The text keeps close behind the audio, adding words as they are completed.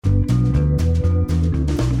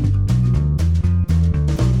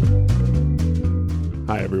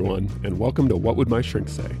Hi, everyone, and welcome to What Would My Shrink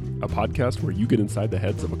Say, a podcast where you get inside the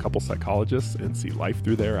heads of a couple psychologists and see life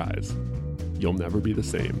through their eyes. You'll never be the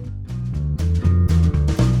same.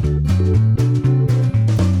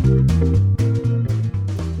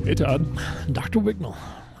 Hey, Todd. Dr. Wignall,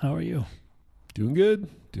 how are you? Doing good.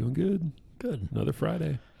 Doing good. Good. Another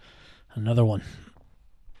Friday. Another one.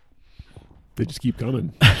 They just keep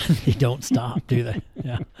coming. They don't stop, do they?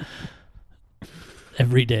 Yeah.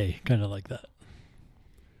 Every day, kind of like that.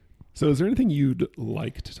 So is there anything you'd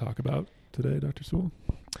like to talk about today, Dr. Sewell?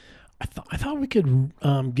 I thought we could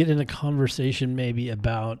get in a conversation maybe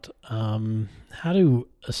about how to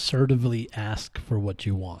assertively ask for what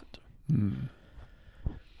you want.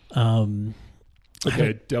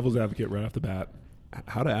 Okay, devil's advocate right off the bat.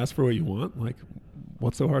 How to ask for what you want? Like,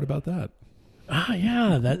 what's so hard about that?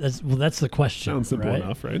 Yeah, that's the question. Sounds simple right?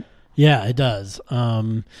 enough, right? Yeah, it does.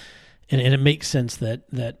 And it makes sense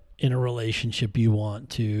that in a relationship you want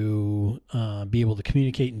to be able to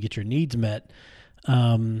communicate and get your needs met.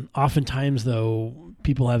 Oftentimes, though,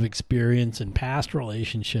 people have experience in past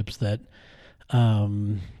relationships that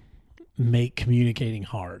make communicating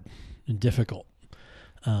hard and difficult.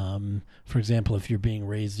 For example, if you're being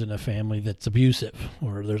raised in a family that's abusive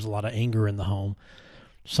or there's a lot of anger in the home,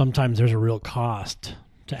 sometimes there's a real cost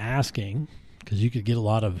to asking because you could get a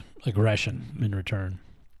lot of aggression in return.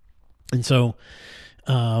 And so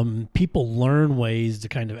people learn ways to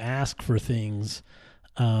kind of ask for things,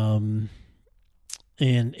 and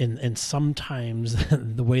sometimes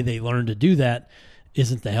the way they learn to do that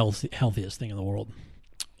isn't the healthiest thing in the world,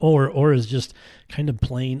 or is just kind of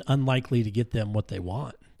plain unlikely to get them what they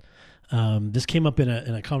want. This came up in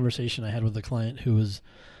a conversation I had with a client who was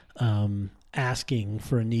asking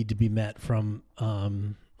for a need to be met from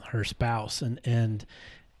her spouse, and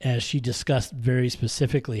as she discussed very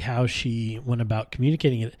specifically how she went about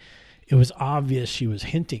communicating it, it was obvious she was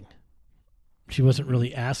hinting. She wasn't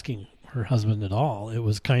really asking her husband at all. It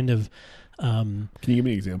was kind of. Can you give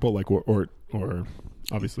me an example, like, or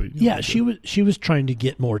obviously? Yeah, she was trying to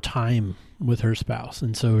get more time with her spouse,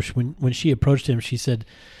 and so when she approached him, she said,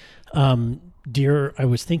 "Dear, I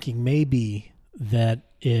was thinking maybe that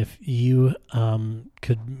if you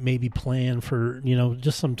could maybe plan for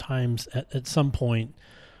just sometimes at some point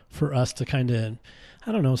for us to kind of,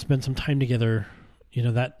 I don't know, spend some time together,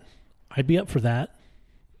 that I'd be up for that."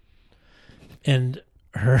 And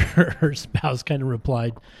her spouse kind of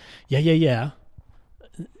replied, yeah.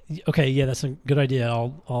 Okay, yeah, that's a good idea.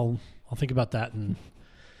 I'll think about that. And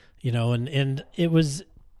and it was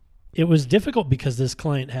difficult because this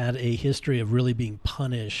client had a history of really being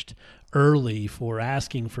punished early for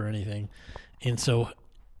asking for anything. And so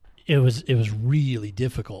it was really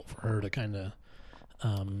difficult for her to kind of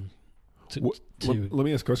let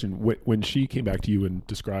me ask a question. When she came back to you and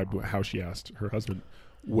described how she asked her husband,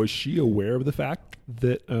 was she aware of the fact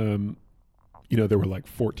that there were like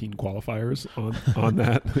 14 qualifiers on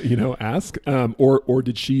that ask, or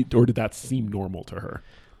did that seem normal to her?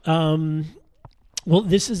 Well,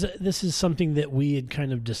 this is something that we had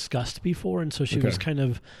kind of discussed before, and so she was kind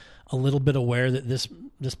of a little bit aware that this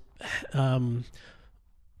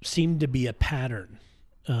seemed to be a pattern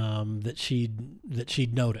that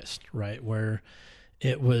she'd noticed, right, where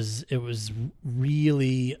it was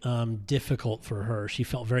really difficult for her. She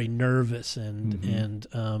felt very nervous and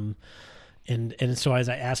so as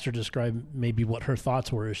I asked her to describe maybe what her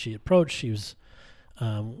thoughts were as she approached, she was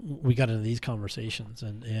we got into these conversations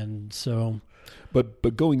and so.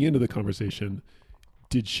 But going into the conversation,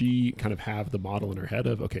 did she kind of have the model in her head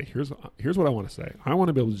of, okay, here's what I want to say. I want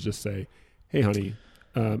to be able to just say, hey, honey,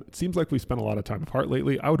 it seems like we spent a lot of time apart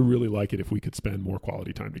lately. I would really like it if we could spend more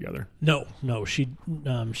quality time together. No, she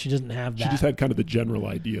doesn't have that. She just had kind of the general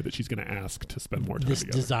idea that she's going to ask to spend more time this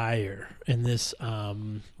together. This desire and this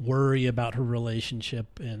worry about her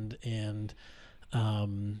relationship and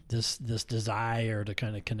this desire to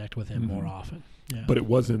kind of connect with him more often. Yeah. But it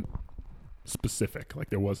wasn't specific. Like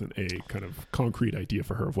there wasn't a kind of concrete idea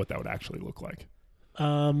for her of what that would actually look like.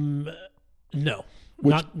 No.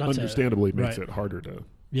 Which not understandably makes it harder to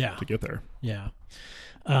get there. Yeah.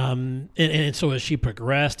 And so as she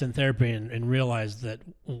progressed in therapy and realized that,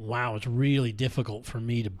 wow, it's really difficult for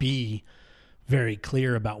me to be very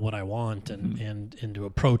clear about what I want and to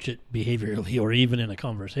approach it behaviorally or even in a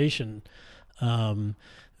conversation,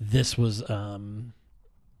 this was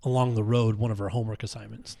along the road one of her homework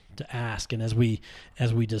assignments to ask. And as we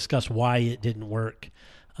discussed why it didn't work,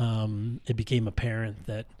 it became apparent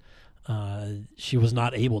that she was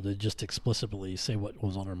not able to just explicitly say what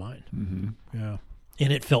was on her mind. Yeah.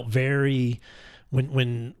 And it felt very,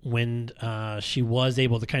 when she was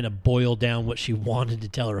able to kind of boil down what she wanted to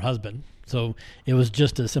tell her husband. So it was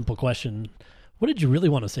just a simple question. What did you really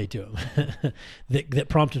want to say to him? that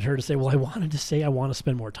prompted her to say, well, I wanted to say I want to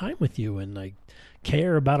spend more time with you, and I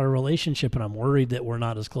care about our relationship, and I'm worried that we're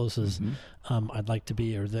not as close as I'd like to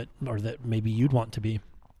be, or that maybe you'd want to be.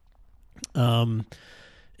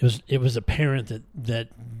 It was apparent that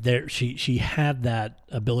there she had that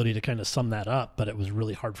ability to kind of sum that up, but it was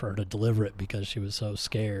really hard for her to deliver it because she was so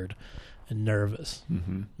scared and nervous.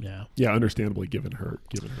 Mm-hmm. Yeah, understandably, given her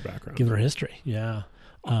background, given her history. Yeah.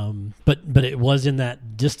 But it was in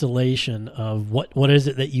that distillation of what is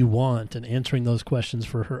it that you want, and answering those questions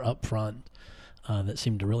for her up front that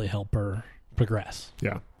seemed to really help her progress.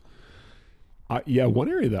 Yeah. One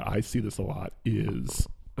area that I see this a lot is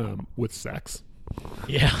with sex.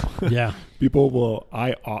 Yeah.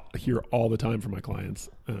 I hear all the time from my clients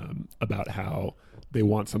about how they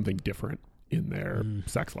want something different in their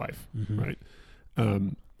sex life, right?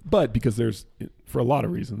 But because there's, for a lot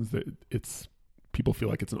of reasons, that people feel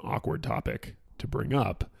like it's an awkward topic to bring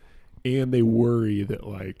up, and they worry that,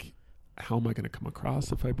 like, how am I going to come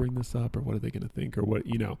across if I bring this up, or what are they going to think, or what,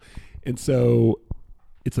 and so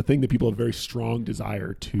it's a thing that people have very strong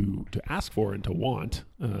desire to ask for and to want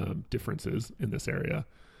differences in this area,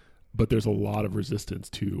 but there's a lot of resistance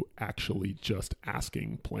to actually just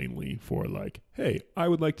asking plainly for, like, hey, I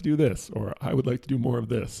would like to do this, or I would like to do more of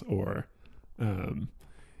this, or and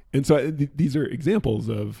so these are examples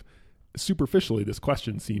of, superficially, this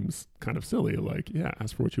question seems kind of silly, like, yeah,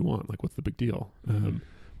 ask for what you want, like, what's the big deal?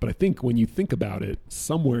 But I think when you think about it,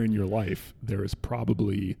 somewhere in your life there is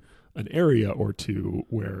probably an area or two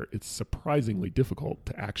where it's surprisingly difficult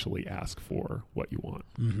to actually ask for what you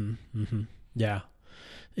want. Yeah.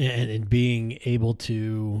 And being able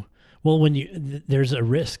to, well, there's a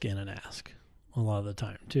risk in an ask a lot of the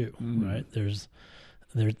time too, right? There's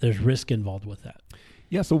risk involved with that.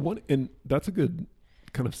 Yeah. So and that's a good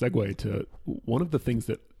kind of segue to one of the things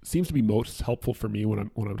that seems to be most helpful for me when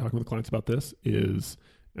I'm talking with clients about this is,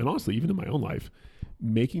 and honestly, even in my own life,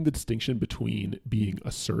 making the distinction between being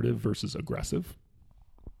assertive versus aggressive.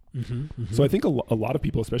 So I think a lot of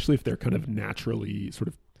people, especially if they're kind of naturally sort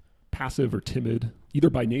of passive or timid, either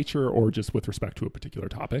by nature or just with respect to a particular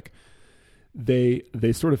topic, they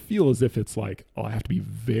sort of feel as if it's like, oh, I have to be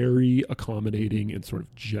very accommodating and sort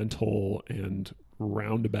of gentle and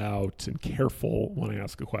roundabout and careful when I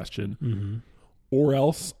ask a question, or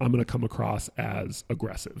else I'm going to come across as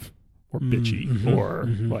aggressive or bitchy or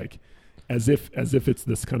like as if it's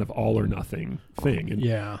this kind of all or nothing thing.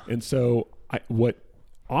 And so what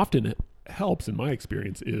often helps in my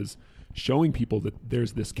experience is showing people that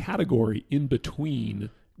there's this category in between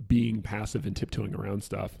being passive and tiptoeing around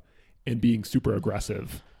stuff and being super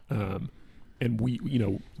aggressive. And we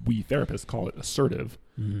therapists call it assertive,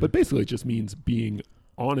 but basically it just means being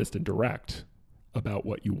honest and direct about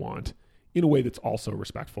what you want in a way that's also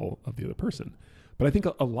respectful of the other person. But I think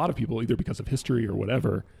a lot of people, either because of history or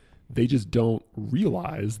whatever, they just don't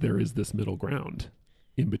realize there is this middle ground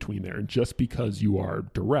in between there. And just because you are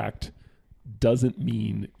direct doesn't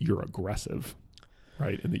mean you're aggressive,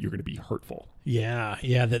 right? And that you're going to be hurtful. Yeah.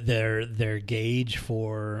 That their gauge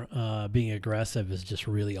for being aggressive is just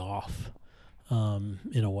really off.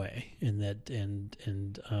 In a way,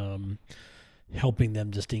 and helping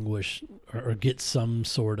them distinguish or get some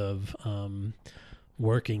sort of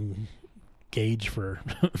working gauge for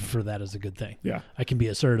that is a good thing. Yeah, I can be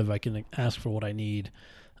assertive. I can ask for what I need.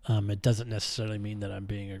 It doesn't necessarily mean that I'm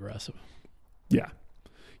being aggressive. Yeah.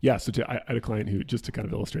 So I had a client who, just to kind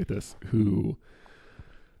of illustrate this, who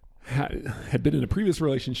had been in a previous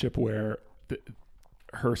relationship where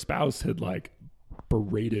her spouse had, like,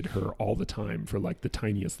 berated her all the time for, like, the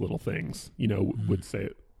tiniest little things, would say,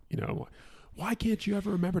 why can't you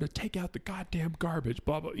ever remember to take out the goddamn garbage,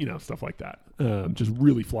 blah, blah, stuff like that. Just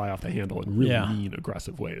really fly off the handle in really mean,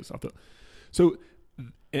 aggressive ways. So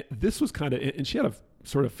this was kind of, and she had a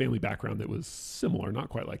sort of family background that was similar, not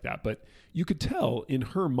quite like that, but you could tell in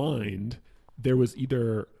her mind, there was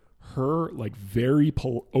either her, like, very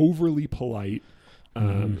overly polite,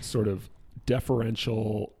 sort of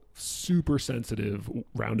deferential, super sensitive,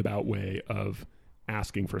 roundabout way of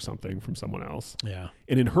asking for something from someone else. Yeah.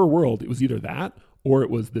 And in her world, it was either that or it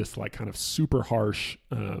was this, like, kind of super harsh,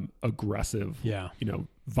 aggressive,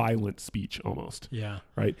 violent speech almost. Yeah.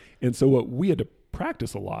 Right. And so what we had to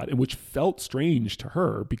practice a lot, and which felt strange to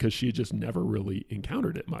her because she had just never really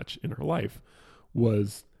encountered it much in her life,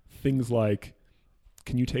 was things like,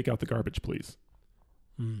 can you take out the garbage, please?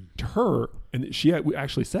 To her, and she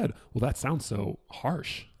actually said, well, that sounds so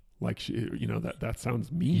harsh. Like, she, that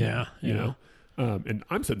sounds mean. Yeah. You know? And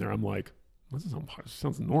I'm sitting there, I'm like, this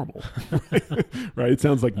sounds normal, right? It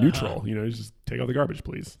sounds like neutral. You know, just take out the garbage,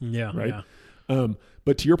 please. Yeah. Right. Yeah.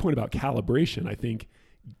 But to your point about calibration, I think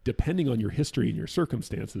depending on your history and your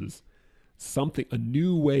circumstances, a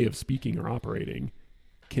new way of speaking or operating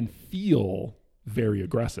can feel very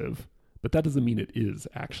aggressive, but that doesn't mean it is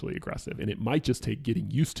actually aggressive. And it might just take getting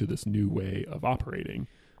used to this new way of operating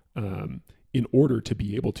in order to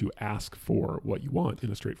be able to ask for what you want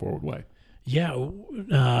in a straightforward way.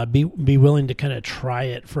 Yeah, be willing to kind of try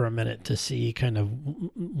it for a minute to see kind of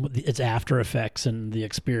its after effects and the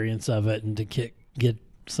experience of it, and to get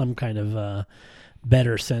some kind of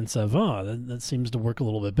better sense of that seems to work a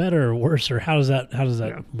little bit better or worse, or how does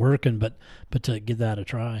that work, and but to give that a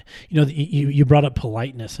try. You know, you brought up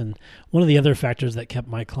politeness, and one of the other factors that kept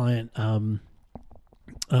my client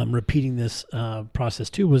repeating this process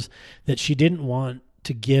too was that she didn't want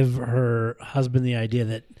to give her husband the idea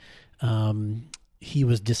that he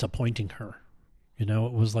was disappointing her. You know,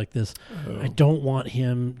 it was like this, I don't want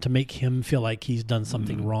him to make him feel like he's done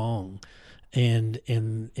something wrong. And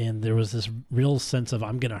there was this real sense of,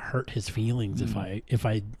 I'm going to hurt his feelings if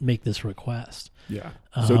I make this request. Yeah.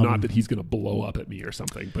 So not that he's going to blow up at me or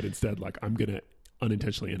something, but instead, like, I'm going to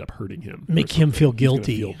unintentionally end up hurting him. Make him feel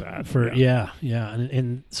guilty. Feel bad.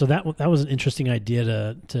 And so that was an interesting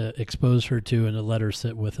idea to expose her to and to let her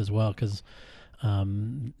sit with as well, because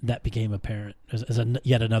that became apparent as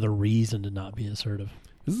yet another reason to not be assertive.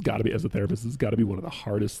 This has got to be, as a therapist, this has got to be one of the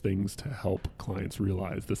hardest things to help clients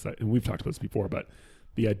realize this. And we've talked about this before, but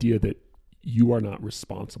the idea that you are not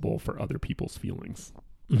responsible for other people's feelings,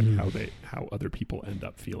 like how other people end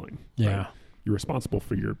up feeling. Yeah. Right? You're responsible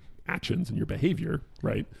for your actions and your behavior,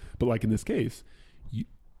 right? But like in this case,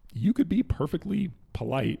 you could be perfectly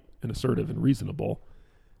polite and assertive and reasonable.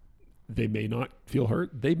 They may not feel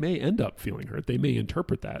hurt. They may end up feeling hurt. They may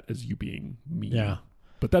interpret that as you being mean. Yeah.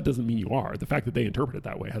 But that doesn't mean you are. The fact that they interpret it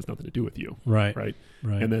that way has nothing to do with you. Right. Right.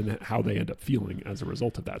 And then how they end up feeling as a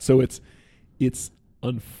result of that. So it's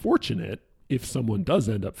unfortunate if someone does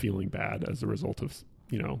end up feeling bad as a result of,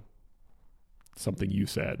 you know, something you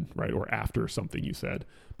said, right? Or after something you said.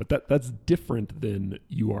 But that's different than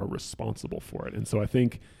you are responsible for it. And so I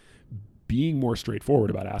think being more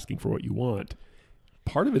straightforward about asking for what you want,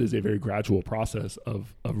 part of it is a very gradual process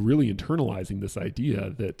of really internalizing this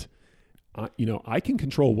idea that, I can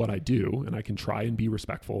control what I do, and I can try and be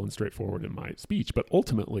respectful and straightforward in my speech, but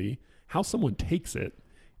ultimately how someone takes it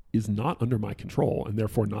is not under my control, and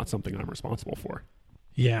therefore not something I'm responsible for.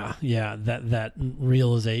 Yeah. That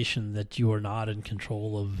realization that you are not in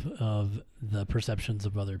control of the perceptions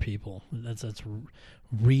of other people. That's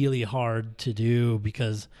really hard to do,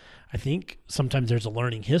 because I think sometimes there's a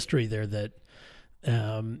learning history there that,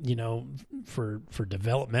 for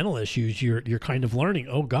developmental issues, you're kind of learning,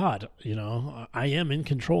 oh God, I am in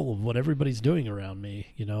control of what everybody's doing around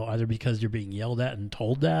me, either because you're being yelled at and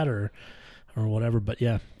told that or whatever. But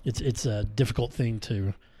yeah, it's a difficult thing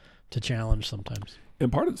to challenge sometimes.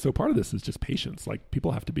 And part of this is just patience. Like,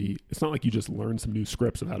 people have to be, it's not like you just learn some new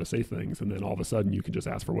scripts of how to say things and then all of a sudden you can just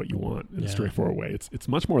ask for what you want in a straightforward way. It's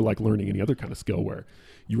much more like learning any other kind of skill where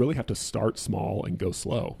you really have to start small and go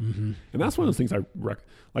slow. Mm-hmm. And that's one of those things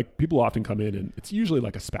like people often come in, and it's usually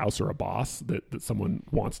like a spouse or a boss that someone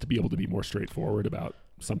wants to be able to be more straightforward about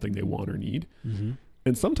something they want or need. Mm-hmm.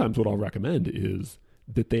 And sometimes what I'll recommend is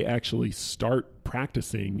that they actually start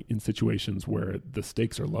practicing in situations where the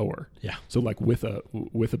stakes are lower. Yeah. So like with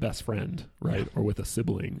a best friend, right? Yeah. Or with a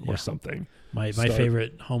sibling or something. My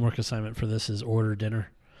favorite homework assignment for this is order dinner.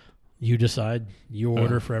 You decide, you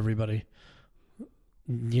order for everybody.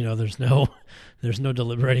 There's no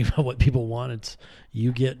deliberating about what people want. It's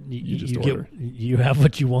you have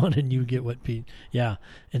what you want and you get what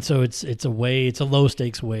And so it's a low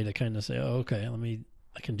stakes way to kind of say, oh, okay,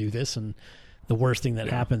 I can do this. And the worst thing that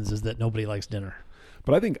happens is that nobody likes dinner.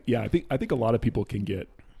 But I think a lot of people can get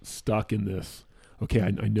stuck in this. Okay,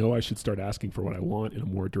 I know I should start asking for what I want in a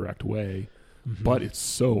more direct way, but it's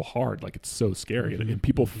so hard. Like, it's so scary. And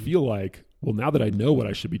people feel like, well, now that I know what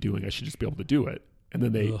I should be doing, I should just be able to do it. And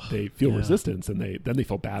then they feel resistance, and they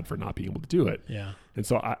feel bad for not being able to do it. Yeah. And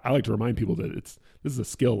so I like to remind people that this is a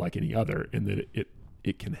skill like any other, and that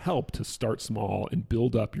it can help to start small and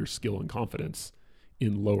build up your skill and confidence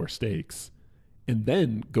in lower stakes, and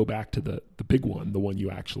then go back to the big one, the one you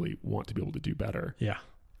actually want to be able to do better. Yeah.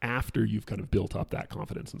 After you've kind of built up that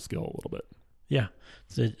confidence and skill a little bit. Yeah.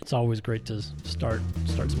 It's always great to start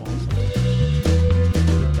small.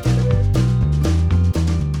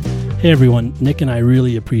 Hey everyone, Nick and I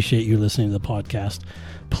really appreciate you listening to the podcast.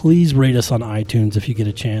 Please rate us on iTunes if you get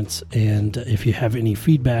a chance. And if you have any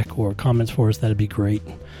feedback or comments for us, that'd be great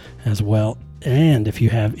as well. And if you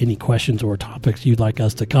have any questions or topics you'd like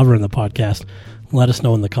us to cover in the podcast, let us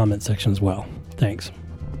know in the comment section as well. Thanks.